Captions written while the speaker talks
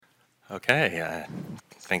Okay, I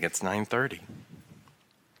think it's 9:30.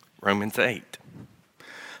 Romans 8.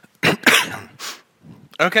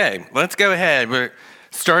 Okay, let's go ahead. We're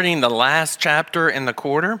starting the last chapter in the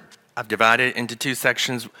quarter. I've divided it into two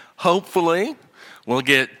sections. Hopefully, we'll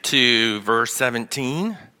get to verse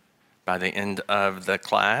 17 by the end of the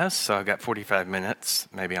class. So I've got 45 minutes.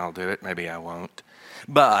 Maybe I'll do it, maybe I won't.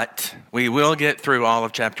 But we will get through all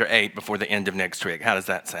of chapter 8 before the end of next week. How does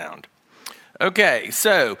that sound? Okay,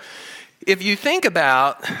 so if you think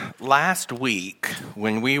about last week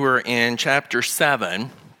when we were in chapter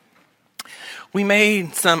 7, we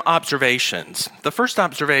made some observations. The first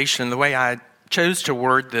observation, the way I chose to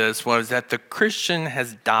word this, was that the Christian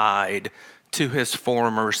has died to his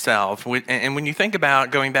former self. And when you think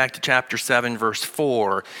about going back to chapter 7, verse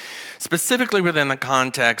 4, specifically within the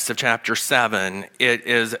context of chapter 7, it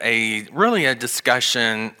is really a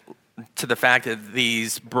discussion to the fact that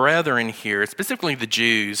these brethren here, specifically the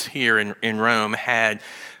Jews here in Rome, had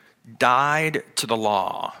died to the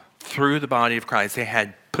law through the body of Christ. They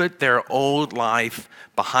had put their old life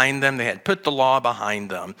behind them. They had put the law behind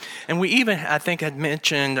them. And we even, I think, had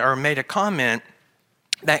mentioned or made a comment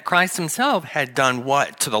that Christ himself had done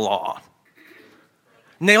what to the law?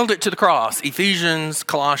 Nailed it to the cross. Ephesians,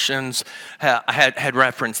 Colossians had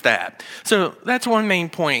referenced that. So that's one main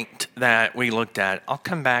point that we looked at. I'll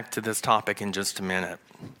come back to this topic in just a minute.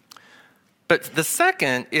 But the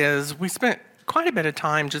second is we spent quite a bit of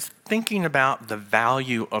time just thinking about the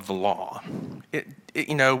value of the law.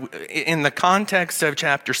 In the context of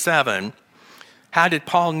chapter 7, how did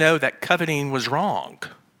Paul know that coveting was wrong?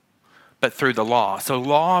 But through the law. So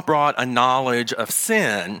law brought a knowledge of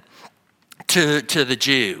sin to the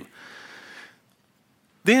Jew.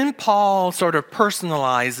 Then Paul sort of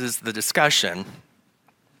personalizes the discussion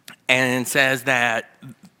and says that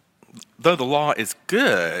though the law is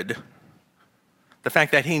good, the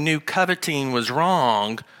fact that he knew coveting was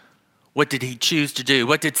wrong, what did he choose to do?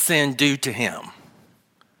 What did sin do to him?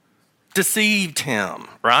 Deceived him,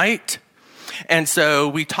 right? And so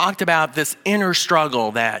we talked about this inner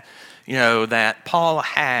struggle that Paul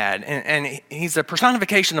had, and he's a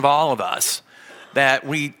personification of all of us, that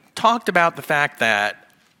we talked about the fact that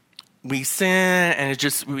we sin and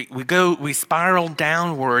we spiral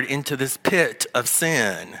downward into this pit of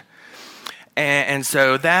sin. And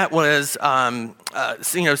so that was, some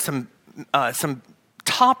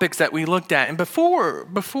topics that we looked at. And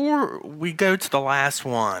before we go to the last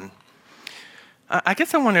one, I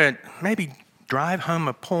guess I want to maybe drive home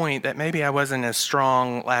a point that maybe I wasn't as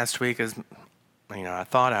strong last week as I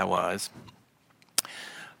thought I was.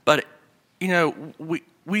 But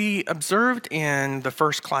we observed in the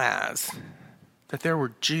first class that there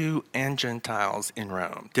were Jew and Gentiles in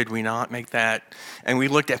Rome. Did we not make that? And we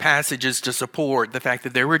looked at passages to support the fact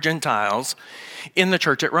that there were Gentiles in the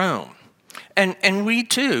church at Rome. And we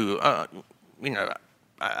too,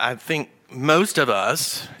 I think most of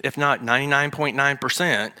us, if not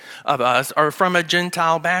 99.9% of us, are from a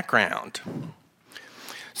Gentile background.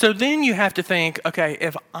 So then you have to think, okay,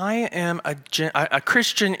 if I am a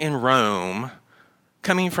Christian in Rome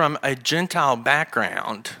coming from a Gentile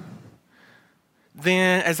background,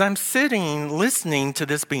 then as I'm sitting listening to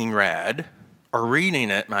this being read or reading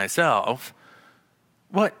it myself,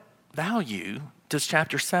 what value does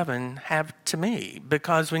chapter 7 have to me?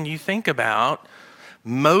 Because when you think about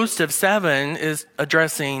most of 7 is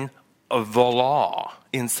addressing the law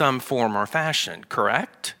in some form or fashion,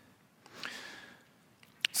 correct?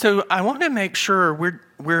 So I want to make sure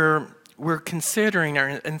we're considering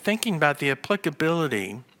and thinking about the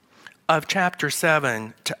applicability of chapter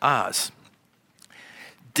 7 to us.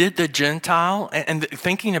 Did the Gentile, and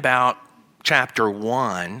thinking about chapter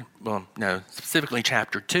 1, specifically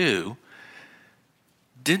chapter 2,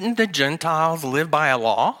 didn't the Gentiles live by a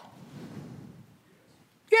law?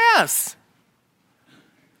 Yes.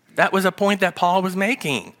 That was a point that Paul was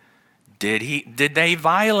making. Did they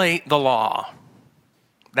violate the law?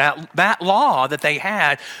 That law that they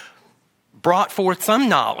had brought forth some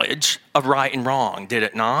knowledge of right and wrong, did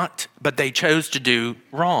it not? But they chose to do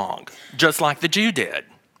wrong, just like the Jew did.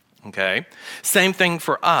 Okay? Same thing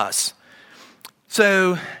for us.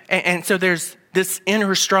 So there's this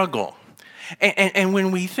inner struggle. And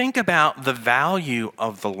when we think about the value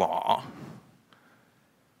of the law,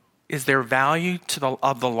 is there value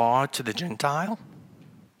of the law to the Gentile?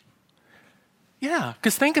 Yeah,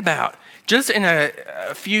 because think about, just in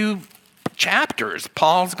a few chapters,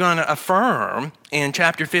 Paul's going to affirm in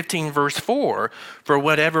chapter 15, verse 4, for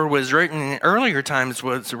whatever was written in earlier times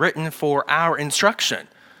was written for our instruction.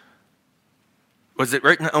 Was it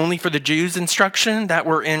written only for the Jews' instruction that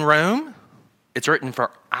were in Rome? It's written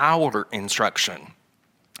for our instruction.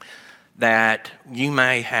 that you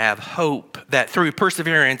may have hope, that through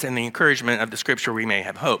perseverance and the encouragement of the Scripture, we may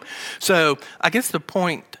have hope. So I guess the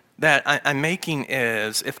point that I'm making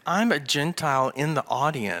is, if I'm a Gentile in the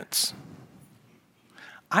audience,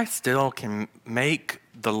 I still can make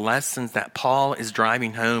the lessons that Paul is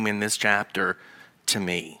driving home in this chapter to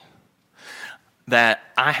me. That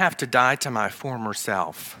I have to die to my former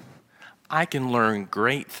self. I can learn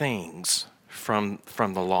great things from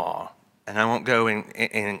the law. And I won't go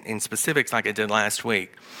in specifics like I did last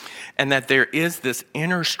week. And that there is this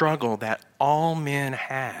inner struggle that all men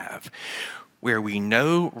have, where we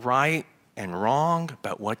know right and wrong,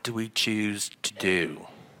 but what do we choose to do?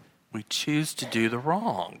 We choose to do the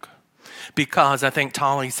wrong. Because I think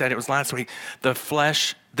Tolly said, it was last week, the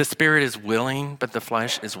spirit is willing, but the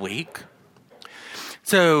flesh is weak.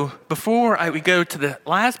 So before we go to the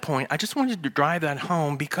last point, I just wanted to drive that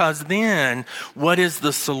home, because then what is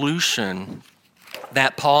the solution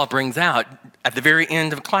that Paul brings out? At the very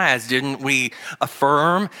end of class, didn't we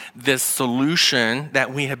affirm this solution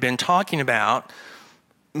that we have been talking about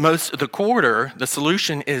most of the quarter? The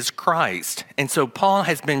solution is Christ. And so Paul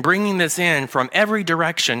has been bringing this in from every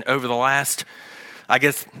direction over the last,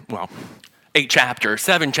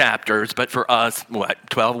 7 chapters, but for us,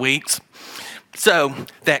 12 weeks? So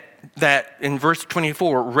that in verse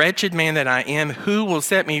 24, wretched man that I am, who will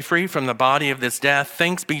set me free from the body of this death?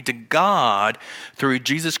 Thanks be to God through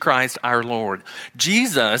Jesus Christ our Lord.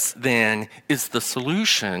 Jesus, then, is the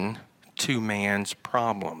solution to man's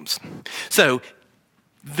problems. So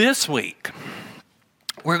this week,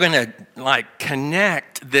 we're going to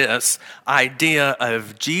connect this idea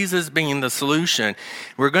of Jesus being the solution.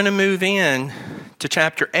 We're going to move in to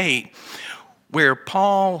chapter 8, where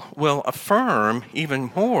Paul will affirm even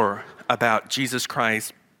more about Jesus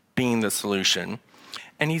Christ being the solution.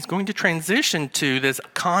 And he's going to transition to this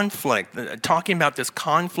conflict, talking about this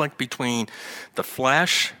conflict between the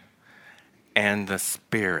flesh and the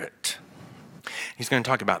spirit. He's going to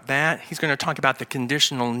talk about that. He's going to talk about the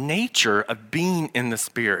conditional nature of being in the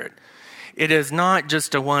Spirit. It is not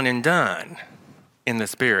just a one and done in the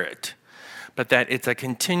Spirit, but that it's a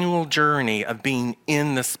continual journey of being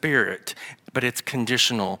in the Spirit, but it's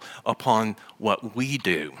conditional upon what we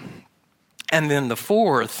do. And then the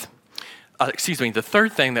third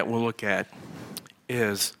thing that we'll look at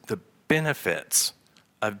is the benefits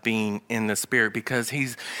of being in the Spirit, because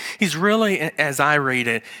he's really, as I read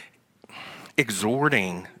it,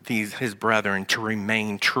 exhorting his brethren to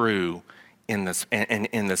remain true in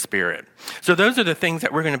the Spirit. So those are the things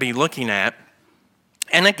that we're going to be looking at.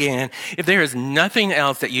 And again, if there is nothing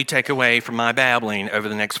else that you take away from my babbling over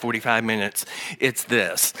the next 45 minutes, it's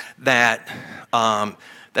this, that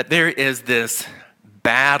there is this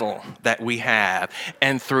battle that we have.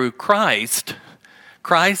 And through Christ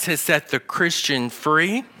has set the Christian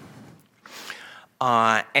free,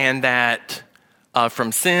 and that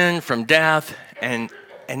from sin, from death, and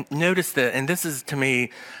notice that, and this is to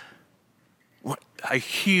me a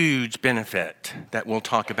huge benefit that we'll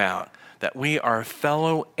talk about, that we are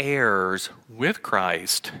fellow heirs with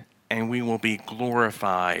Christ, and we will be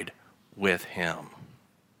glorified with him.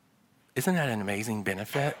 Isn't that an amazing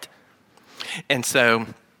benefit? And so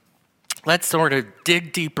let's sort of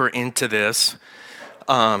dig deeper into this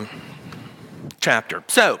chapter.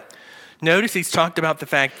 So notice he's talked about the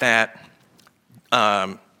fact that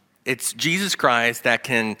it's Jesus Christ that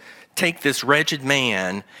can take this wretched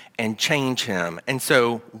man and change him. And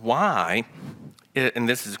so why, and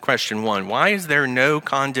this is question 1, why is there no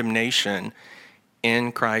condemnation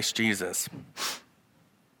in Christ Jesus?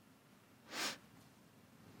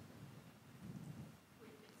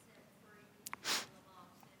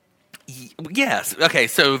 Yes. Okay,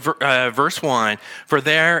 so verse 1, for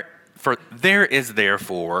there is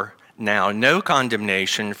therefore now no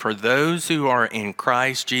condemnation for those who are in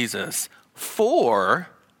Christ Jesus. For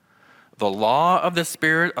the law of the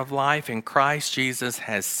Spirit of life in Christ Jesus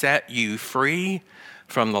has set you free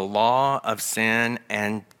from the law of sin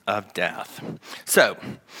and of death. So,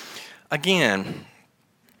 again,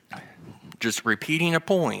 just repeating a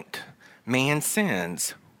point. Man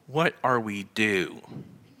sins. What are we do?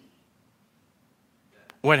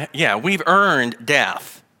 We've earned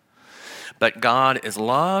death. But God is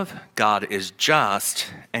love, God is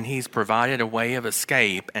just, and he's provided a way of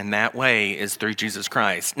escape, and that way is through Jesus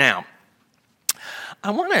Christ. Now, I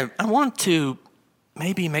want to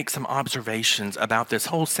maybe make some observations about this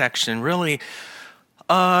whole section, really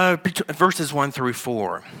verses 1 through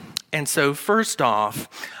 4. And so first off,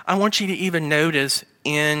 I want you to even notice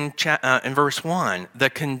in verse 1, the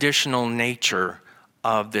conditional nature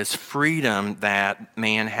of this freedom that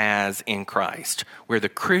man has in Christ, where the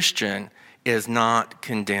Christian is not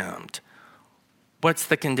condemned. What's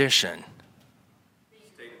the condition?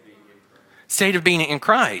 State of being in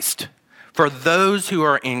Christ. For those who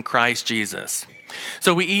are in Christ Jesus.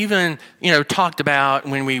 So we even, talked about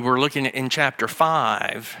when we were looking in chapter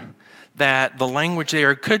 5 that the language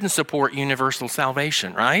there couldn't support universal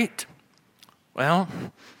salvation, right? Well,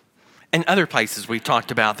 in other places we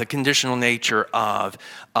talked about the conditional nature of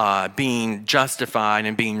being justified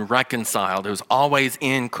and being reconciled. It was always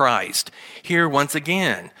in Christ. Here, once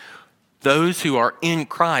again, those who are in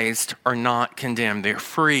Christ are not condemned. They're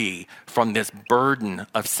free from this burden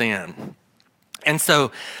of sin. And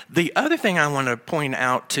so the other thing I want to point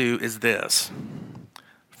out too is this.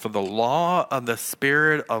 For the law of the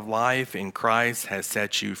Spirit of life in Christ has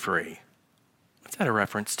set you free. What's that a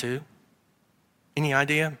reference to? Any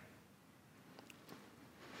idea?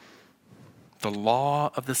 The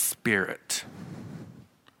law of the Spirit.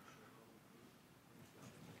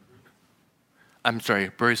 I'm sorry,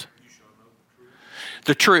 Bruce.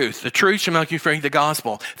 The truth shall make you free, the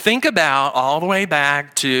gospel. Think about all the way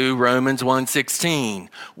back to Romans 1:16.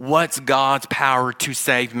 What's God's power to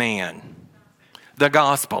save man? The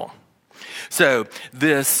gospel. So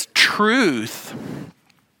this truth,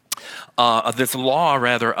 of this law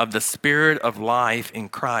rather, of the Spirit of life in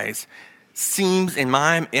Christ seems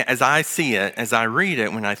as I see it, as I read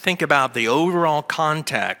it, when I think about the overall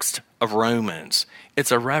context of Romans,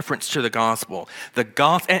 it's a reference to the gospel. The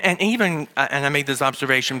gospel, and even, and I made this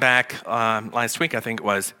observation back last week, I think it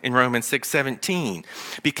was, in Romans 6:17,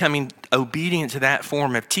 becoming obedient to that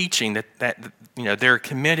form of teaching that they're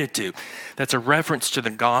committed to. That's a reference to the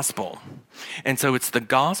gospel. And so it's the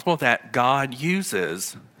gospel that God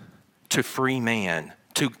uses to free man,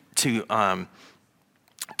 to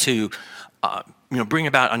bring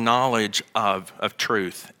about a knowledge of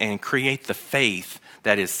truth and create the faith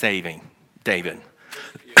that is saving. David.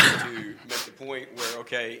 To make the point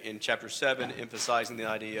where, in chapter 7, emphasizing the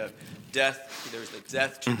idea of death, there's the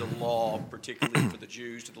death to the law, particularly for the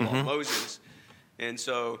Jews, to the law of Moses. And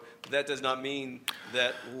so that does not mean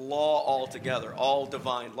that law altogether, all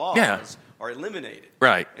divine laws are eliminated.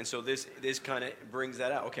 Right. And so this kind of brings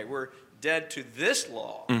that out. Okay, we're dead to this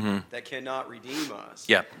law that cannot redeem us.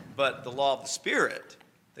 Yeah. But the law of the Spirit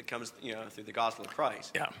that comes, through the gospel of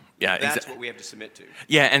Christ. Yeah. That's what we have to submit to.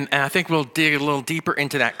 Yeah, and I think we'll dig a little deeper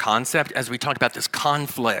into that concept as we talk about this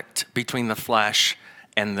conflict between the flesh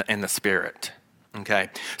and the spirit. Okay,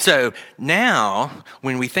 so now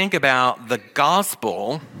when we think about the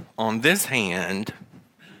gospel on this hand,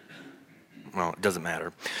 well, it doesn't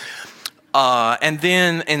matter. And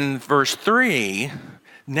then in verse 3,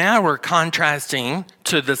 now we're contrasting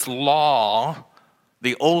to this law,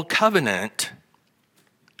 the old covenant.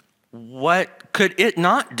 What could it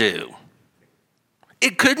not do?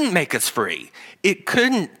 It couldn't make us free. It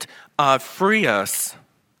couldn't free us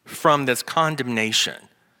from this condemnation.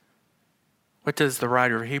 What does the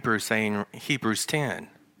writer of Hebrews say in Hebrews 10?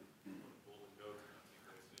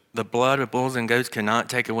 The blood of bulls and goats cannot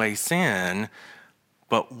take away sin,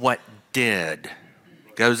 but what did?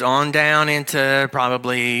 Goes on down into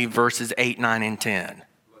probably verses 8, 9, and 10.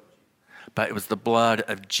 But it was the blood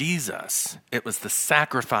of Jesus. It was the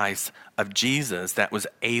sacrifice of Jesus that was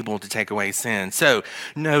able to take away sin. So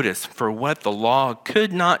notice, for what the law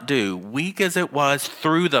could not do, weak as it was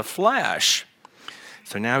through the flesh.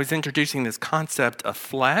 So now he's introducing this concept of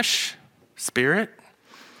flesh, spirit,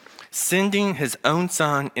 sending his own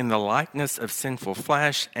son in the likeness of sinful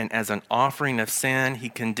flesh, and as an offering of sin, he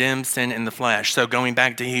condemns sin in the flesh. So going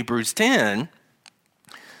back to Hebrews 10,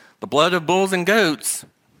 the blood of bulls and goats,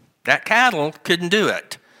 that cattle couldn't do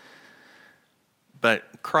it.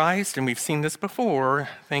 But Christ, and we've seen this before,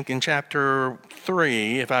 I think in chapter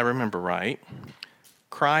 3, if I remember right,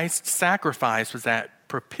 Christ's sacrifice was that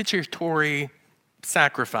propitiatory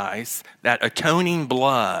sacrifice, that atoning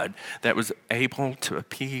blood that was able to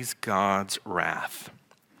appease God's wrath.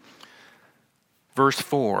 Verse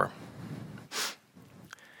 4.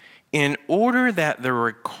 In order that the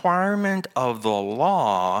requirement of the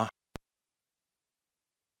law,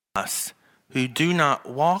 us who do not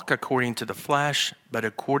walk according to the flesh, but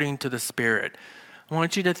according to the Spirit. I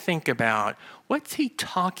want you to think about, what's he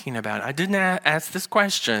talking about? I didn't ask this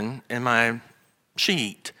question in my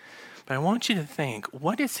sheet, but I want you to think,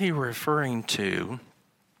 what is he referring to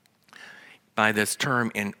by this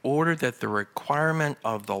term, in order that the requirement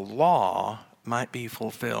of the law might be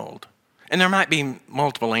fulfilled? And there might be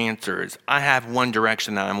multiple answers. I have one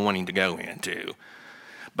direction that I'm wanting to go into,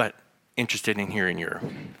 but interested in hearing your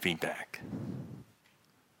feedback.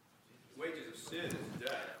 Wages of sin is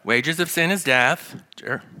death. Wages of sin is death.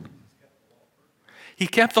 Sure. He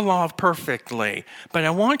kept the law perfectly. But I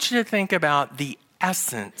want you to think about the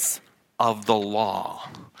essence of the law.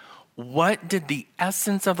 What did the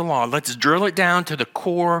essence of the law? Let's drill it down to the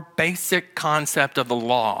core basic concept of the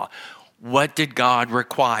law. What did God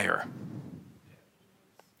require?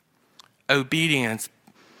 Obedience,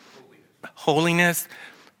 holiness.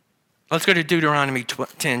 Let's go to Deuteronomy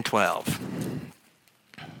 10:12.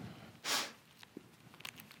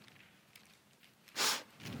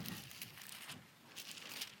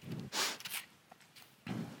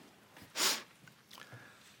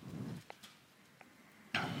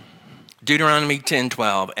 Deuteronomy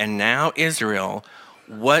 10:12. And now, Israel,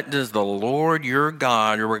 what does the Lord your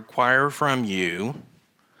God require from you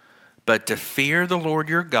but to fear the Lord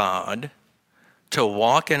your God, to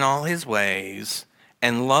walk in all his ways,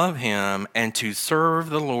 and love him, and to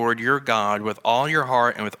serve the Lord your God with all your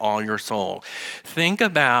heart and with all your soul? Think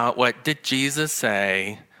about what did Jesus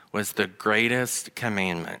say was the greatest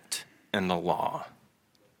commandment in the law.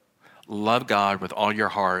 Love God with all your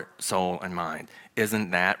heart, soul, and mind.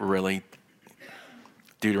 Isn't that really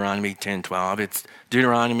Deuteronomy 10:12? It's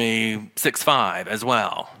Deuteronomy 6:5 as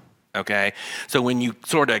well. Okay? So when you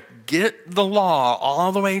sort of get the law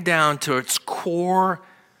all the way down to its core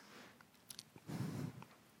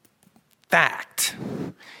fact,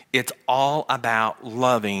 it's all about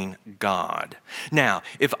loving God. Now,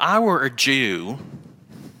 if I were a Jew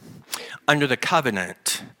under the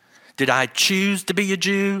covenant, did I choose to be a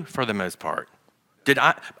Jew? For the most part.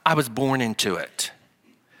 I was born into it.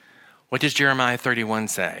 What does Jeremiah 31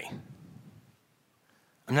 say?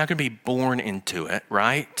 I'm not going to be born into it,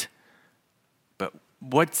 right? But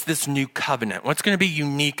what's this new covenant? What's going to be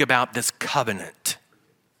unique about this covenant?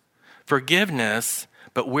 Forgiveness,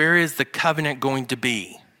 but where is the covenant going to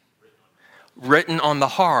be? Written on the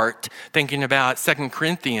heart. Thinking about 2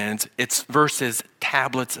 Corinthians, it's versus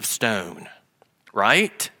tablets of stone,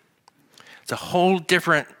 right? It's a whole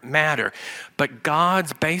different matter. But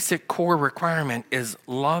God's basic core requirement is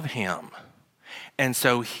love him. And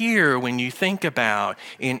so here, when you think about,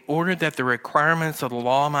 in order that the requirements of the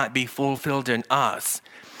law might be fulfilled in us,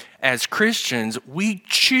 as Christians, we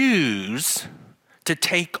choose to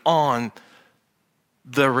take on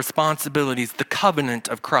the responsibilities, the covenant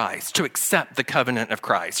of Christ, to accept the covenant of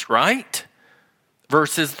Christ, right?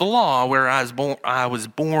 Versus the law where I was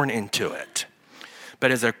born into it. But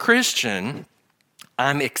as a Christian,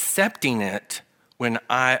 I'm accepting it when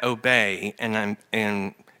I obey and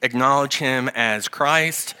acknowledge him as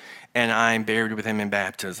Christ, and I'm buried with him in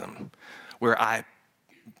baptism, where I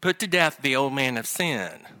put to death the old man of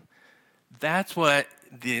sin. That's what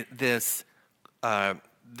this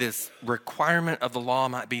requirement of the law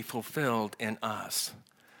might be fulfilled in us,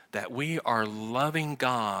 that we are loving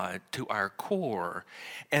God to our core,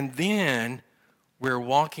 and then we're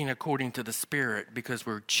walking according to the Spirit because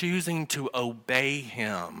we're choosing to obey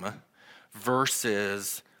him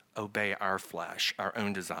versus obey our flesh, our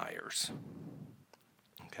own desires.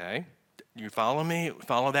 Okay? You follow me?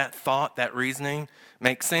 Follow that thought, that reasoning?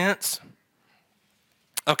 Make sense?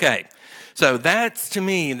 Okay, so that's to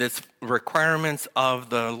me this requirements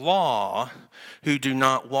of the law, who do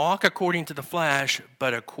not walk according to the flesh,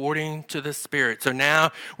 but according to the Spirit. So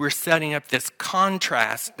now we're setting up this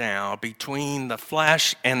contrast now between the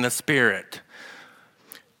flesh and the Spirit.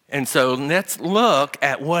 And so let's look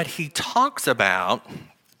at what he talks about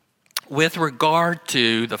with regard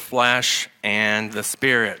to the flesh and the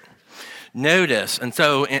Spirit. Notice, and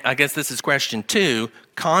so I guess this is question 2,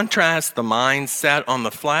 contrast the mindset on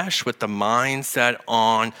the flesh with the mindset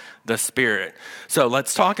on the Spirit. So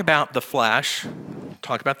let's talk about the flesh,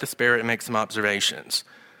 talk about the Spirit, and make some observations.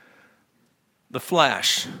 The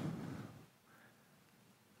flesh.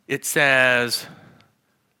 It says,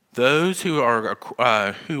 those who are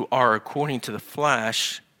according to the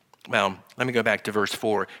flesh, well, let me go back to verse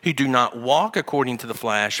 4, who do not walk according to the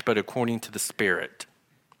flesh, but according to the Spirit.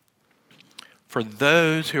 For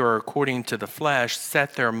those who are according to the flesh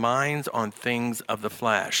set their minds on things of the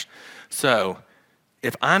flesh. So,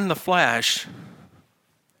 if I'm the flesh,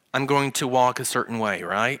 I'm going to walk a certain way,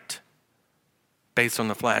 right? Based on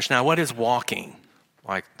the flesh. Now, what is walking?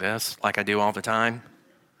 Like this, like I do all the time?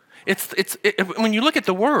 When you look at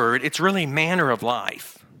the word, it's really manner of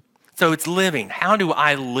life. So it's living. How do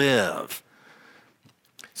I live?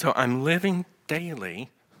 So I'm living daily.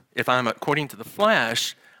 If I'm according to the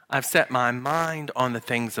flesh, I've set my mind on the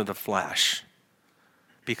things of the flesh.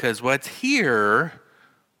 Because what's here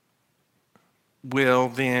will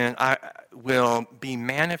be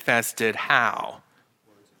manifested how?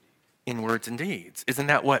 In words and deeds. Isn't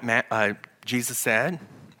that what Jesus said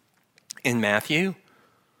in Matthew?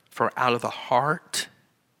 For out of the heart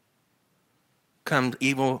comes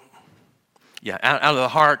evil. Yeah, out of the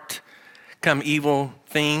heart come evil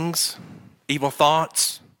things, evil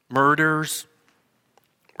thoughts, murders,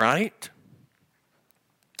 right?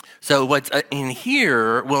 So what's in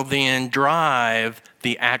here will then drive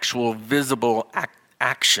the actual visible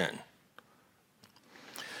action.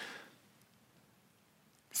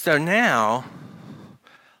 So now,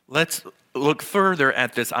 let's look further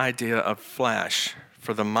at this idea of flesh.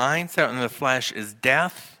 For the mindset on the flesh is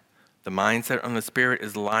death. The mindset on the spirit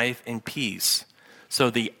is life and peace. So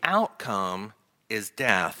the outcome is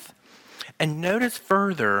death. And notice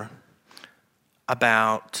further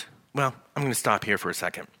about, well, I'm going to stop here for a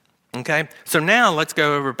second. Okay? So now let's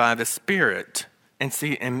go over by the Spirit and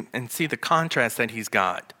see the contrast that he's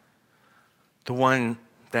got. The one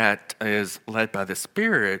that is led by the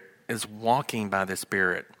Spirit is walking by the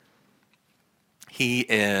Spirit. He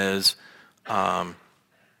is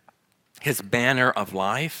his banner of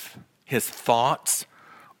life, his thoughts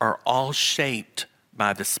are all shaped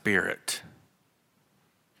by the Spirit.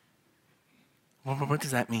 Well, what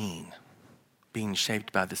does that mean? Being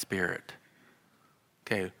shaped by the Spirit.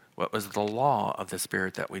 Okay, what was the law of the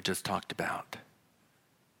Spirit that we just talked about?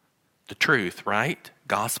 The truth, right?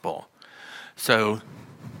 Gospel. So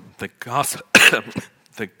the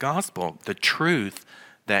gospel, the truth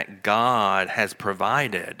that God has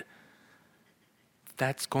provided,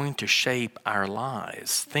 that's going to shape our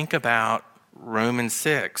lives. Think about Romans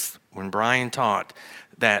 6, when Brian taught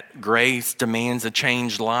that grace demands a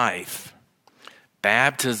changed life.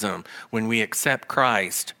 Baptism, when we accept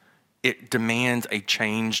Christ, it demands a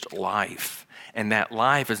changed life. And that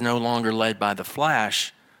life is no longer led by the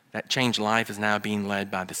flesh. That changed life is now being led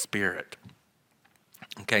by the Spirit.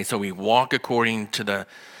 Okay, so we walk according to the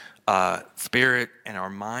Spirit, and our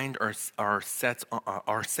mind are set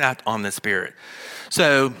on the Spirit.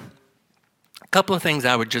 So a couple of things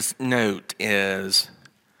I would just note is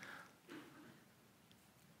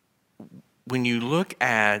when you look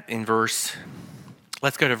at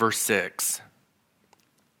let's go to verse 6.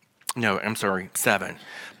 No, I'm sorry, 7.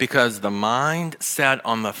 Because the mind set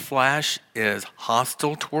on the flesh is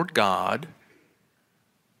hostile toward God.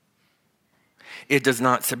 It does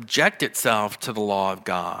not subject itself to the law of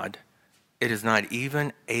God. It is not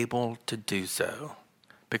even able to do so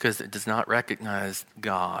because it does not recognize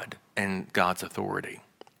God and God's authority.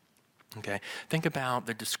 Okay, think about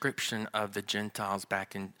the description of the Gentiles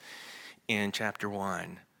back in chapter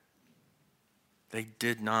 1. They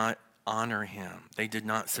did not honor him. They did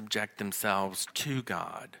not subject themselves to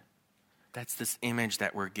God. That's this image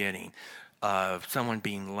that we're getting of someone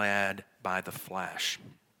being led by the flesh.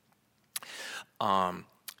 And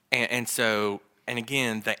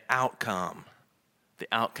again, the outcome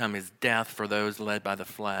is death for those led by the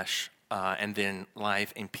flesh, and then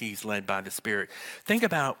life and peace led by the Spirit. Think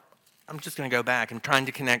about, I'm just going to go back. I'm trying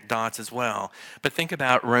to connect dots as well. But think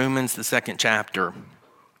about Romans, the 2nd chapter,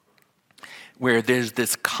 where there's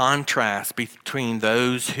this contrast between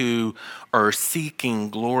those who are seeking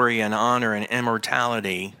glory and honor and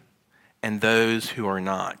immortality and those who are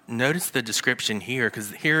not. Notice the description here,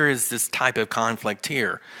 because here is this type of conflict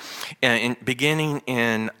here. And beginning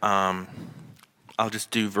in, I'll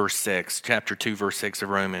just do verse 6, chapter 2, verse 6 of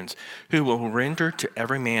Romans. Who will render to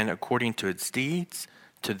every man according to its deeds,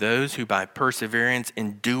 to those who by perseverance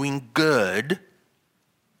in doing good,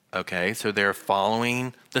 okay, so they're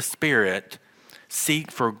following the Spirit,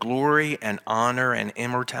 seek for glory and honor and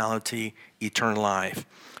immortality, eternal life.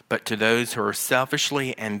 But to those who are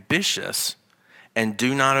selfishly ambitious and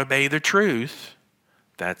do not obey the truth,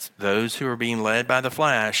 that's those who are being led by the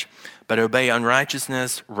flesh, but obey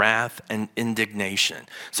unrighteousness, wrath, and indignation.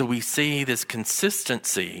 So we see this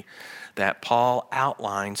consistency that Paul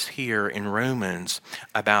outlines here in Romans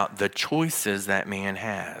about the choices that man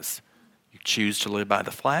has. You choose to live by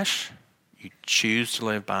the flesh, you choose to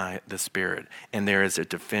live by the Spirit, and there is a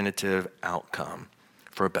definitive outcome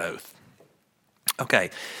for both. Okay,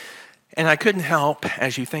 and I couldn't help,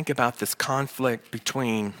 as you think about this conflict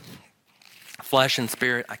between flesh and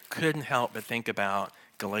spirit, I couldn't help but think about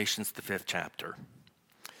Galatians, the 5th chapter.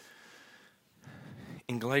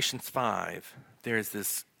 In Galatians 5, there's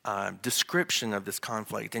this description of this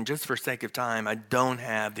conflict, and just for sake of time, I don't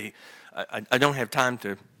have time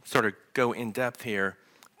to sort of go in depth here.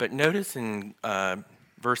 But notice in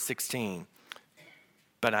verse 16,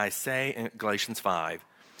 but I say in Galatians 5,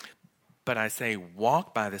 but I say,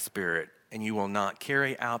 walk by the Spirit, and you will not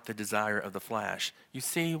carry out the desire of the flesh. You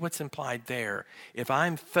see what's implied there. If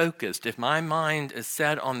I'm focused, if my mind is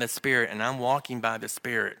set on the Spirit and I'm walking by the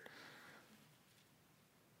Spirit,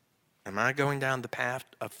 am I going down the path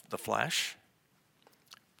of the flesh?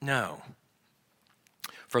 No.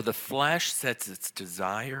 For the flesh sets its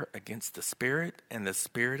desire against the spirit, and the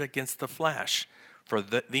spirit against the flesh. For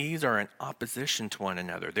these are in opposition to one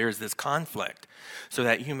another. There's this conflict, so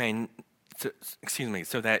that you may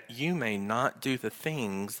not do the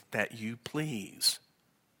things that you please.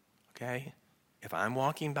 Okay? If I'm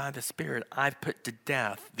walking by the Spirit, I've put to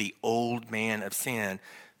death the old man of sin.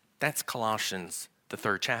 That's Colossians, the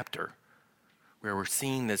 3rd chapter, where we're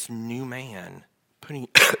seeing this new man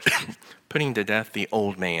putting to death the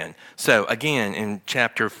old man. So again, in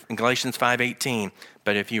Galatians 5:18,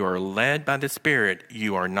 but if you are led by the Spirit,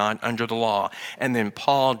 you are not under the law. And then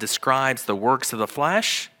Paul describes the works of the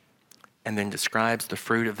flesh and then describes the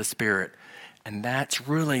fruit of the Spirit. And that's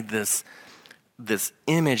really this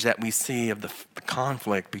image that we see of the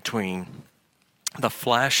conflict between the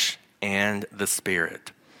flesh and the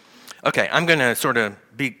Spirit. Okay, I'm going to sort of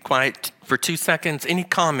be quiet for 2 seconds. Any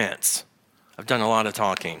comments? I've done a lot of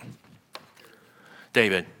talking.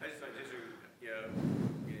 David. I just find this, it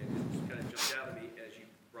kind of jumped out at me as you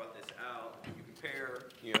brought this out. You compare,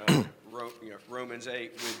 Romans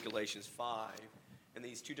 8 with Galatians 5, and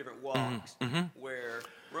these two different walks, where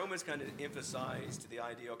Romans kind of emphasized the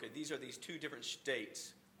idea, okay, these are these two different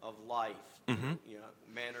states of life,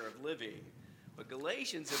 manner of living. But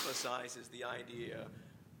Galatians emphasizes the idea,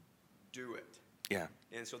 do it. Yeah.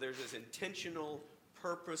 And so there's this intentional,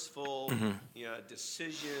 purposeful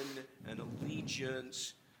decision and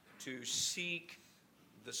allegiance to seek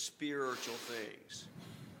the spiritual things.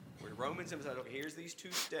 Where Romans emphasizes, okay, here's these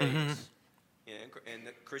two states, and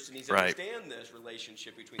the Christian needs to understand this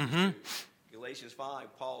relationship between the two. Galatians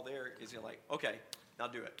 5, Paul there is like, okay, now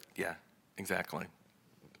do it. Yeah, exactly.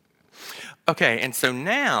 Okay, and so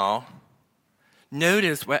now,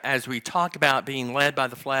 notice as we talk about being led by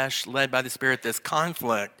the flesh, led by the Spirit, this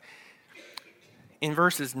conflict, in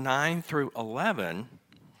verses 9 through 11,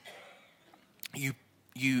 you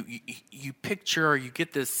picture, or you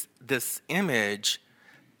get this image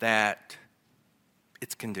that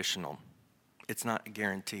it's conditional. It's not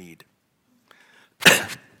guaranteed.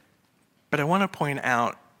 But I want to point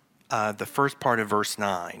out the first part of verse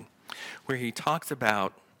 9, where he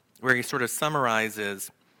sort of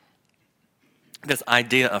summarizes this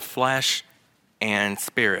idea of flesh and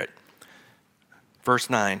spirit.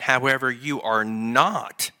 Verse 9, however, you are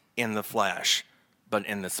not in the flesh, but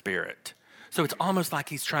in the Spirit. So it's almost like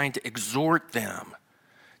he's trying to exhort them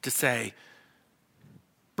to say,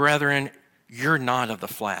 brethren, you're not of the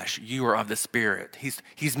flesh, you are of the Spirit.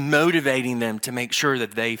 He's motivating them to make sure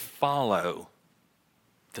that they follow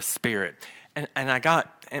the Spirit. And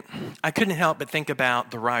I couldn't help but think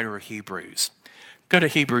about the writer of Hebrews. Go to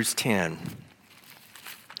Hebrews 10.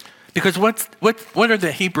 Because what are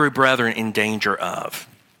the Hebrew brethren in danger of?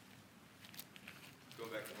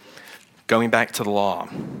 Going back to the law.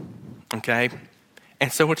 Okay?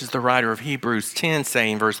 And so what does the writer of Hebrews 10 say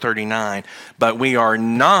in verse 39? But we are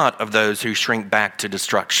not of those who shrink back to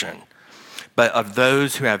destruction, but of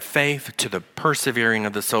those who have faith to the persevering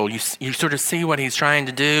of the soul. You sort of see what he's trying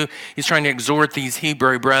to do. He's trying to exhort these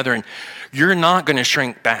Hebrew brethren. You're not going to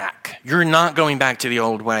shrink back. You're not going back to the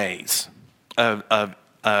old ways of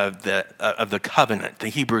the covenant, the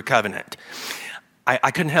Hebrew covenant.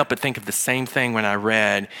 I couldn't help but think of the same thing when I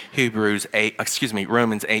read Romans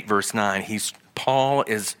 8, verse 9. Paul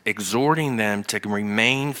is exhorting them to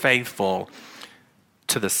remain faithful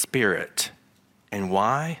to the Spirit. And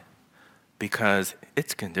why? Because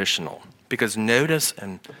it's conditional. Because notice,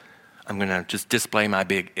 and I'm going to just display my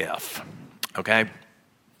big if, okay?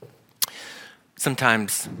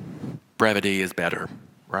 Sometimes brevity is better,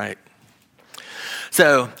 right?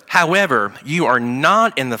 So, however, you are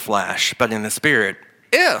not in the flesh, but in the Spirit,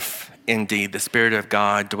 if indeed the Spirit of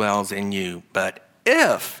God dwells in you. But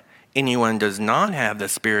if anyone does not have the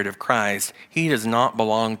Spirit of Christ, he does not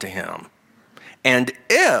belong to him. And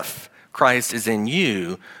if Christ is in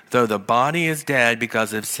you, though the body is dead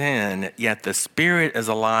because of sin, yet the Spirit is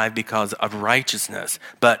alive because of righteousness.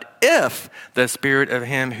 But if the Spirit of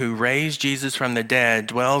him who raised Jesus from the dead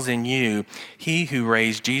dwells in you, he who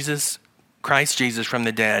raised Christ Jesus from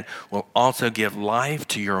the dead will also give life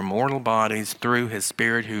to your mortal bodies through his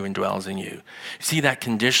Spirit who indwells in you. See, that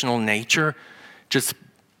conditional nature just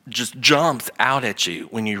jumps out at you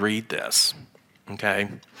when you read this, okay?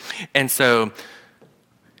 And so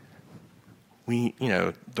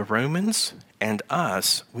the Romans and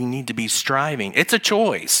us, we need to be striving. It's a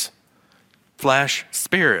choice, flesh,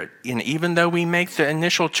 spirit. And even though we make the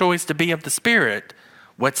initial choice to be of the Spirit,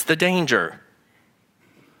 what's the danger?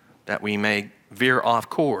 That we may veer off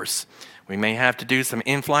course. We may have to do some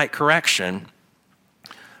in-flight correction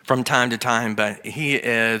from time to time, but he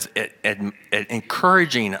is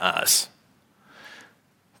encouraging us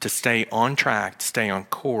to stay on track, to stay on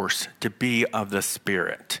course, to be of the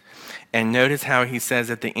Spirit. And notice how he says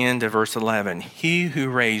at the end of verse 11, he who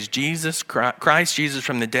raised Christ Jesus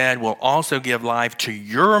from the dead will also give life to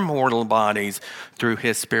your mortal bodies through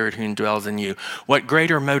his Spirit who dwells in you. What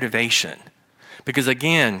greater motivation? Because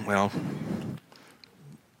again, well,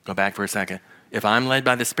 go back for a second. If I'm led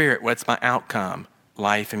by the Spirit, what's my outcome?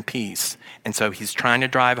 Life and peace. And so he's trying to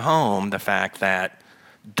drive home the fact that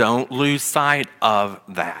don't lose sight of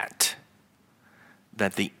that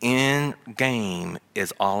the end game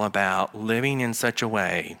is all about living in such a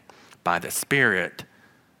way by the Spirit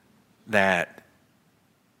that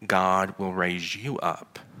God will raise you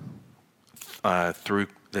up through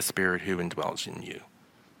the Spirit who indwells in you,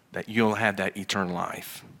 that you'll have that eternal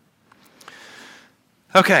life.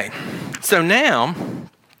 Okay, so now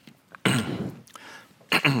I'm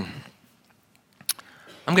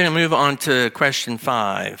going to move on to question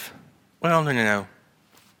 5. Well, no.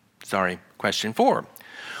 Sorry, question 4.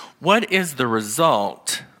 What is the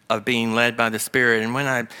result of being led by the Spirit? And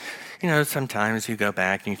when sometimes you go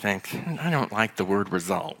back and you think, I don't like the word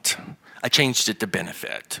result. I changed it to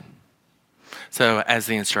benefit. So as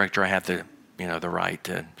the instructor, I have the right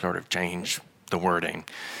to sort of change the wording.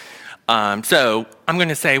 So I'm going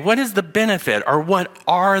to say, what is the benefit, or what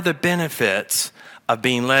are the benefits of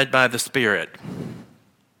being led by the Spirit?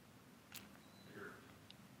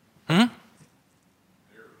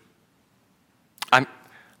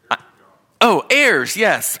 Heirs,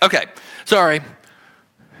 yes. Okay, sorry.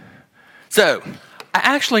 So, I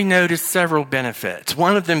actually noticed several benefits.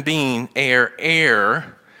 One of them being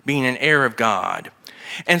being an heir of God.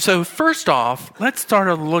 And so, first off, let's start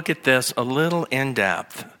to look at this a little in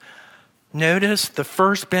depth. Notice the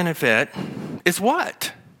first benefit is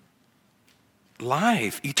what?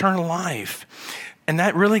 Life, eternal life. And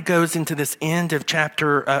that really goes into this end of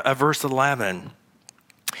verse 11.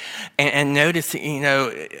 And notice,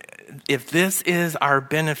 if this is our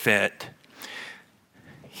benefit,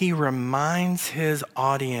 he reminds his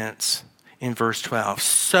audience in verse 12.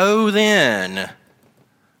 So then,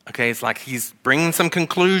 okay, it's like he's bringing some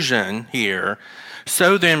conclusion here.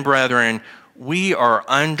 So then, brethren, we are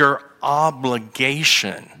under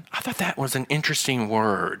obligation. I thought that was an interesting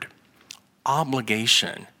word.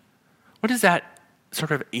 Obligation. What does that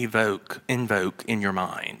sort of invoke in your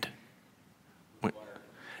mind?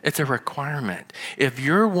 It's a requirement. If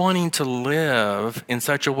you're wanting to live in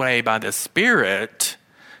such a way by the Spirit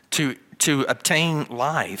to obtain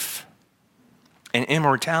life and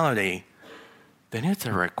immortality, then it's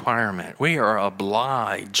a requirement. We are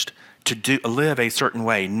obliged to live a certain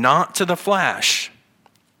way, not to the flesh.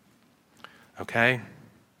 Okay?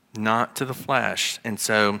 Not to the flesh. And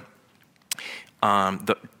so,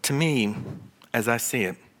 to me, as I see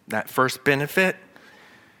it, that first benefit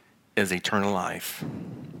is eternal life.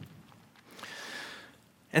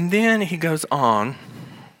 And then he goes on,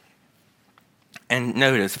 and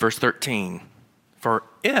notice verse 13. For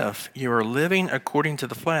if you are living according to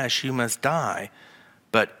the flesh, you must die.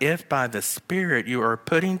 But if by the Spirit you are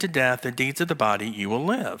putting to death the deeds of the body, you will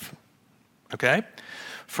live. Okay?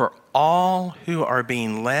 For all who are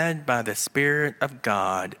being led by the Spirit of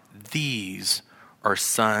God, these are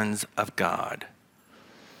sons of God.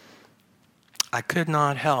 I could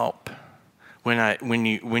not help. When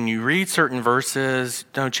you read certain verses,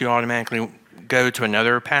 don't you automatically go to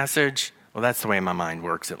another passage? Well, that's the way my mind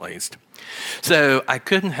works, at least. So I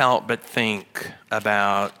couldn't help but think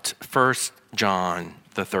about 1 John,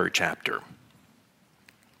 the 3rd chapter.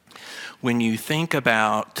 When you think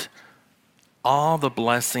about all the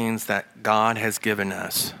blessings that God has given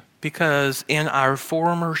us, because in our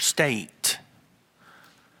former state,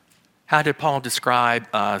 how did Paul describe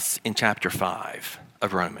us in chapter 5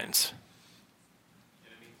 of Romans?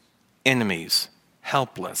 Enemies,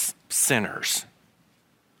 helpless, sinners.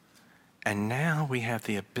 And now we have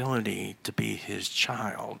the ability to be his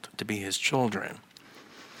child, to be his children.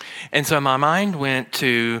 And so my mind went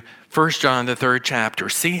to 1 John, the 3rd chapter.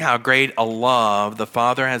 See how great a love the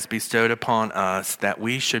Father has bestowed upon us, that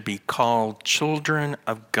we should be called children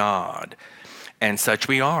of God. And such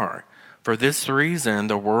we are. For this reason,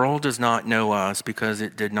 the world does not know us, because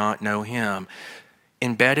it did not know him.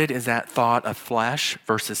 Embedded is that thought of flesh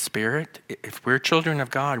versus spirit. If we're children of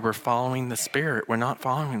God, we're following the Spirit. We're not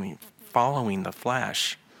following the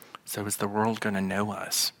flesh. So is the world going to know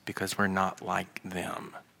us because we're not like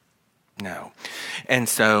them? No. And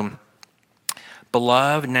so,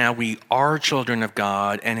 beloved, now we are children of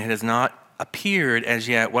God, and it has not appeared as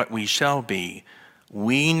yet what we shall be.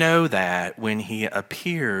 We know that when he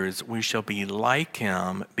appears, we shall be like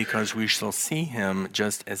him, because we shall see him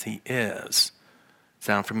just as he is.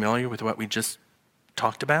 Sound familiar with what we just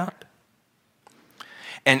talked about.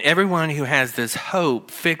 And everyone who has this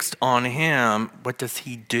hope fixed on him, what does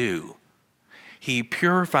he do? He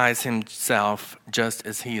purifies himself just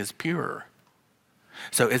as he is pure.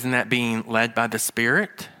 So isn't that being led by the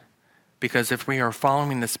Spirit? Because if we are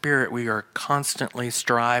following the Spirit, we are constantly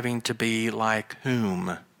striving to be like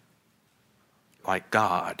whom? Like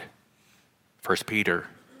God. 1 Peter,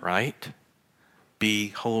 right? Be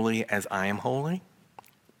holy as I am holy.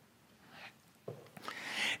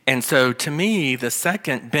 And so to me, the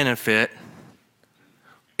second benefit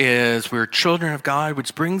is we're children of God,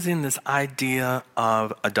 which brings in this idea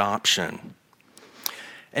of adoption.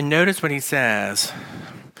 And notice what he says,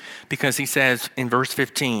 because he says in verse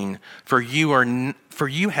 15, for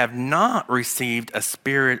you have not received a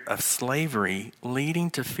spirit of slavery leading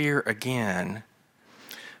to fear again,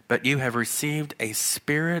 but you have received a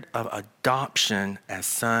spirit of adoption as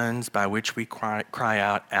sons, by which we cry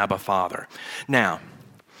out, Abba, Father. Now,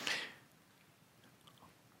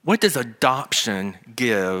 what does adoption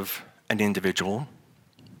give an individual?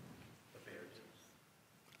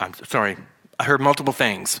 I'm sorry, I heard multiple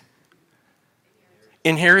things.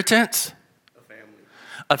 Inheritance.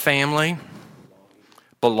 A family.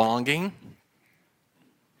 Belonging.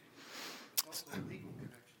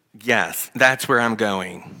 Yes, that's where I'm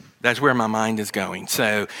going. That's where my mind is going.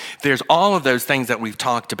 So there's all of those things that we've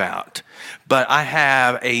talked about. But I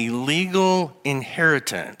have a legal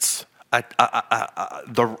inheritance, a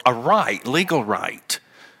legal right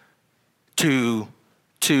to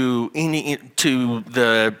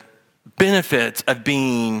the benefits of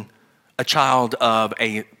being a child of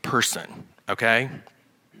a person, okay?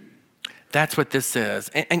 That's what this is.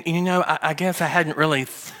 And you know, I guess I hadn't really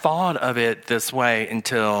thought of it this way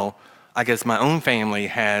until I guess my own family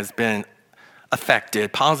has been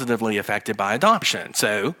positively affected by adoption.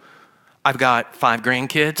 So I've got 5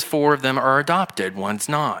 grandkids, 4 of them are adopted, one's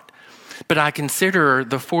not. But I consider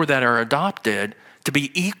the 4 that are adopted to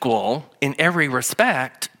be equal in every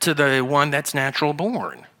respect to the one that's natural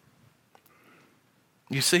born.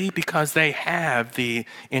 You see, because they have the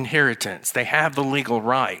inheritance, they have the legal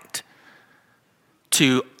right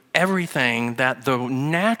to everything that the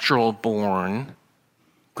natural born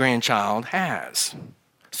grandchild has.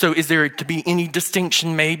 So is there to be any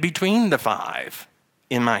distinction made between the 5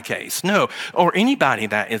 in my case? No, or anybody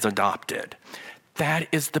that is adopted. That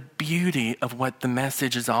is the beauty of what the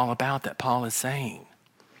message is all about that Paul is saying.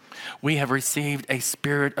 We have received a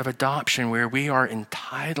spirit of adoption where we are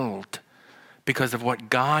entitled because of what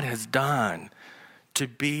God has done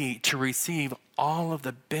to receive all of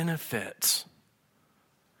the benefits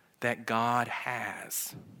that God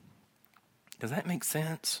has. Does that make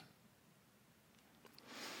sense?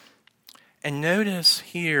 And notice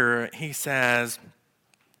here he says,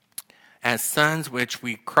 as sons which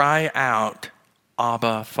we cry out,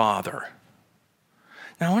 Abba, Father.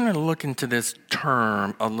 Now I want to look into this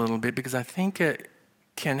term a little bit because I think it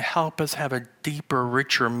can help us have a deeper,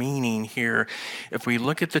 richer meaning here if we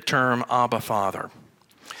look at the term Abba, Father.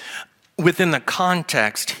 Within the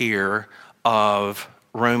context here of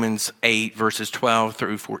Romans 8, verses 12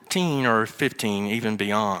 through 14 or 15, even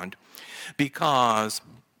beyond. Because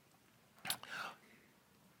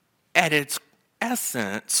at its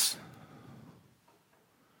essence,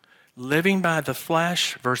 living by the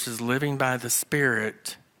flesh versus living by the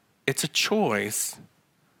Spirit, it's a choice,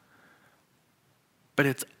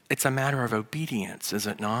 but it's a matter of obedience, is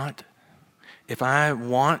it not? If I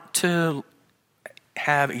want to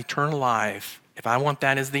have eternal life, if I want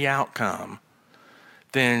that as the outcome,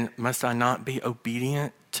 then must I not be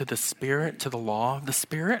obedient to the Spirit, to the law of the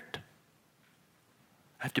Spirit?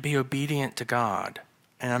 I have to be obedient to God.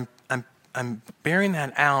 And I'm bearing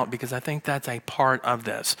that out because I think that's a part of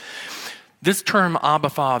this. This term, Abba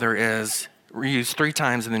Father, is used 3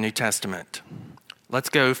 times in the New Testament. Let's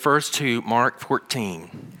go first to Mark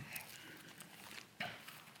 14.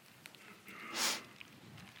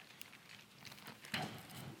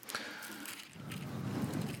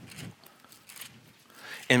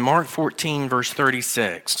 In Mark 14, verse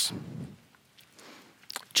 36,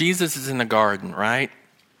 Jesus is in the garden, right?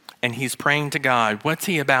 And he's praying to God. What's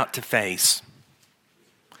he about to face?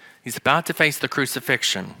 He's about to face the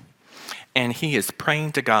crucifixion. And he is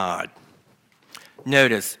praying to God.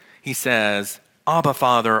 Notice, he says, Abba,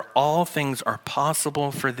 Father, all things are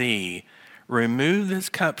possible for thee. Remove this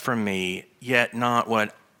cup from me, yet not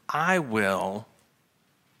what I will,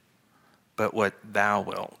 but what thou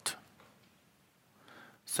wilt.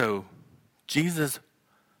 So Jesus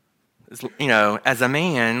is, as a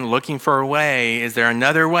man looking for a way, is there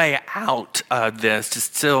another way out of this to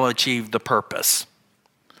still achieve the purpose?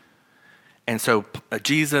 And so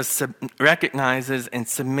Jesus recognizes and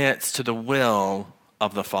submits to the will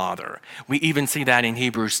of the Father. We even see that in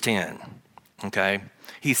Hebrews 10. Okay?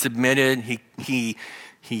 He submitted, he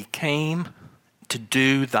came to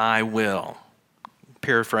do thy will.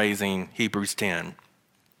 Paraphrasing Hebrews 10.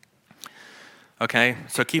 Okay?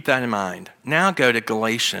 So keep that in mind. Now go to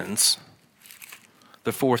Galatians,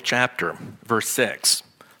 the 4th chapter, verse 6.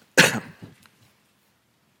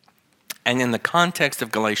 And in the context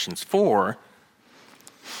of Galatians 4,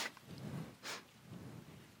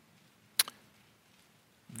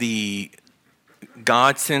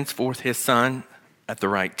 God sends forth his Son at the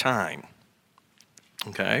right time.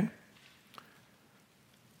 Okay?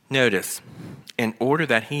 Notice, in order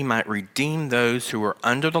that he might redeem those who were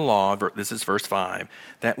under the law, this is verse 5,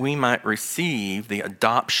 that we might receive the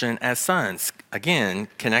adoption as sons. Again,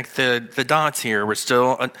 connect the dots here. We're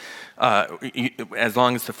still, as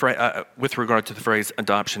long as with regard to the phrase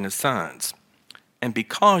adoption as sons. And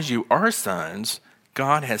because you are sons,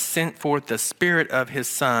 God has sent forth the Spirit of his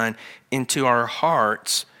Son into our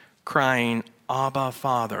hearts, crying, Abba,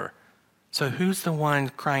 Father. So who's the one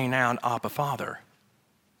crying out, Abba, Father?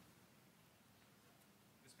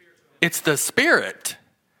 It's the Spirit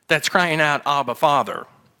that's crying out, Abba, Father.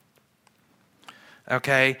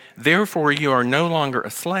 Okay? Therefore, you are no longer a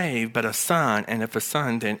slave, but a son, and if a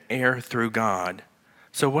son, then heir through God.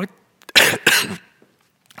 So what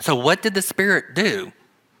did the Spirit do?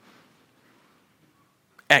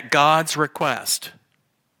 At God's request.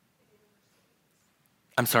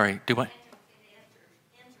 I'm sorry, do what?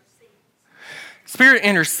 Spirit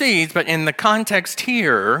intercedes, but in the context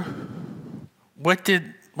here, what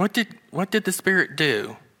did the Spirit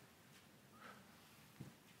do?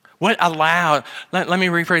 What allowed, let me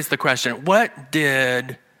rephrase the question.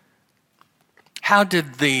 How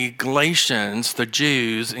did the Galatians, the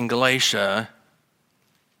Jews in Galatia,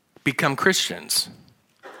 become Christians?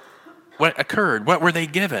 What occurred? What were they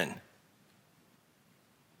given?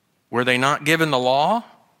 Were they not given the law?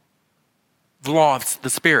 The law of the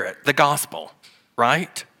Spirit, the gospel,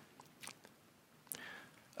 right?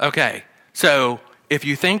 Okay, so if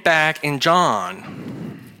you think back in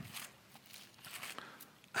John,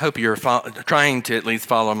 I hope you're trying to at least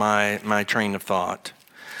follow my train of thought.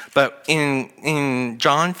 But in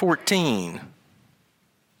John 14,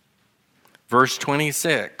 verse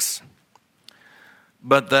 26,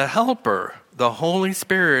 but the Helper, the Holy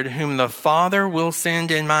Spirit, whom the Father will send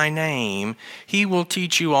in my name, he will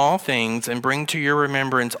teach you all things and bring to your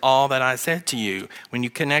remembrance all that I said to you. When you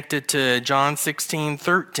connect it to John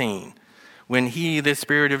 16:13, when he, the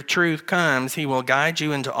Spirit of truth, comes, he will guide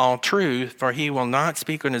you into all truth, for he will not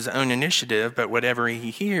speak on his own initiative, but whatever he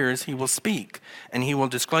hears, he will speak, and he will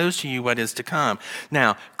disclose to you what is to come.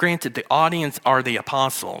 Now, granted, the audience are the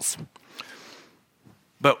apostles,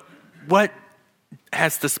 but what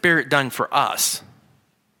has the Spirit done for us?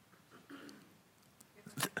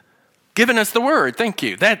 Given us the word. Thank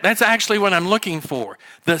you. That's actually what I'm looking for.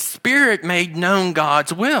 The Spirit made known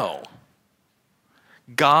God's will.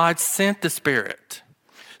 God sent the Spirit.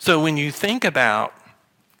 So when you think about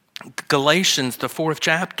Galatians, the 4th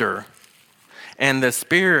chapter, and the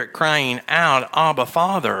Spirit crying out, Abba,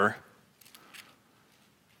 Father,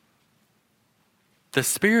 the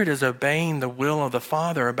Spirit is obeying the will of the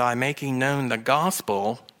Father by making known the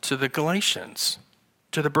gospel to the Galatians,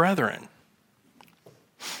 to the brethren.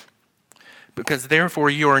 Because therefore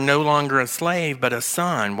you are no longer a slave, but a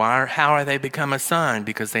son. How are they become a son?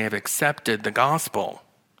 Because they have accepted the gospel.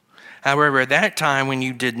 However, at that time when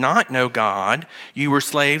you did not know God, you were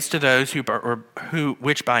slaves to those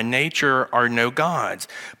which by nature are no gods.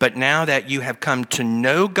 But now that you have come to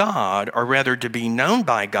know God, or rather to be known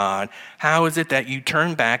by God, how is it that you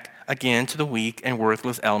turn back again to the weak and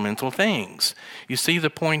worthless elemental things? You see the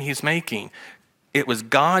point he's making. It was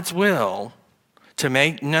God's will to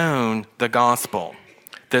make known the gospel.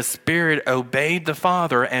 The Spirit obeyed the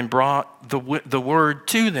Father and brought the word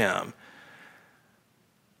to them.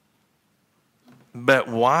 But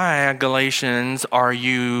why, Galatians, are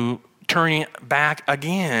you turning back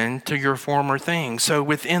again to your former things? So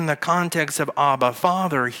within the context of Abba,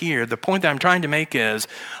 Father here, the point that I'm trying to make is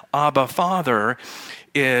Abba, Father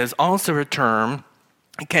is also a term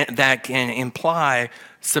that can imply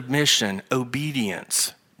submission,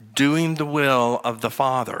 obedience, doing the will of the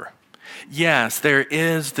Father. Yes, there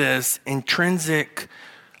is this intrinsic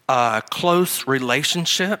close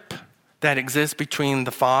relationship that exists between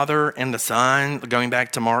the Father and the Son, going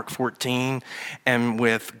back to Mark 14, and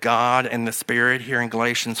with God and the Spirit here in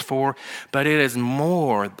Galatians 4. But it is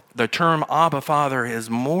more, the term Abba Father is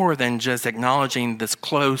more than just acknowledging this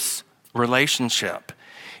close relationship.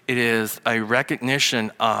 It is a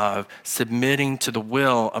recognition of submitting to the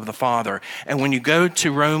will of the Father. And when you go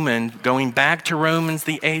to Romans, going back to Romans,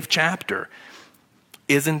 the 8th chapter,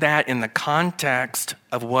 isn't that in the context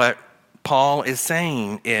of what Paul is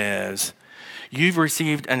saying is, you've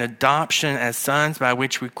received an adoption as sons by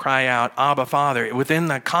which we cry out, Abba, Father. Within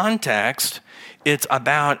the context, it's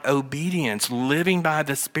about obedience, living by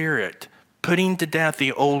the Spirit, putting to death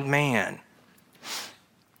the old man.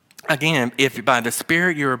 Again, if by the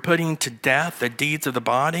Spirit you are putting to death the deeds of the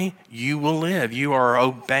body, you will live. You are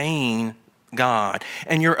obeying God.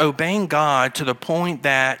 And you're obeying God to the point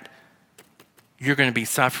that you're going to be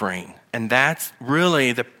suffering. And that's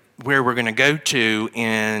really where we're going to go to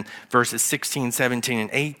in verses 16, 17, and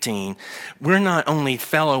 18. We're not only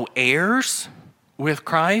fellow heirs with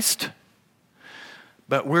Christ,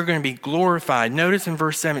 but we're going to be glorified. Notice in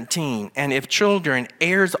verse 17, and if children,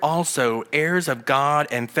 heirs also, heirs of God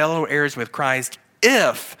and fellow heirs with Christ,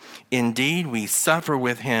 if indeed we suffer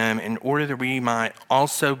with him in order that we might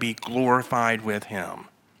also be glorified with him.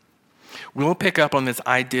 We'll pick up on this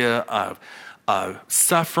idea of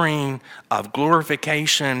suffering, of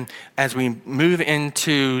glorification as we move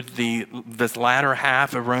into this latter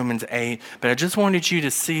half of Romans 8. But I just wanted you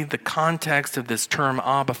to see the context of this term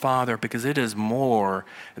Abba Father, because it is more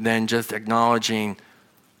than just acknowledging,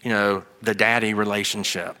 the daddy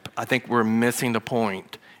relationship. I think we're missing the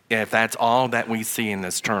point if that's all that we see in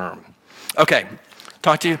this term. Okay,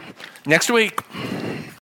 talk to you next week.